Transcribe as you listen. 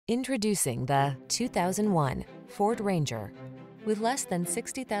Introducing the 2001 Ford Ranger. With less than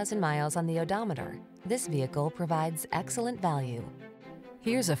 60,000 miles on the odometer, this vehicle provides excellent value.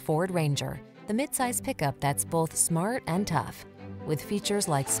 Here's a Ford Ranger, the midsize pickup that's both smart and tough. With features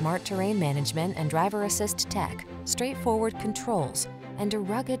like smart terrain management and driver assist tech, straightforward controls, and a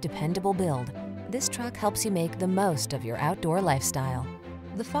rugged, dependable build, this truck helps you make the most of your outdoor lifestyle.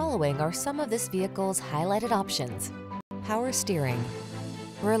 The following are some of this vehicle's highlighted options: power steering.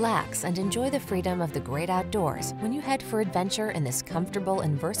 Relax and enjoy the freedom of the great outdoors when you head for adventure in this comfortable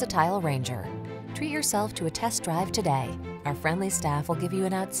and versatile Ranger. Treat yourself to a test drive today. Our friendly staff will give you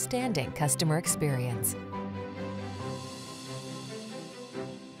an outstanding customer experience.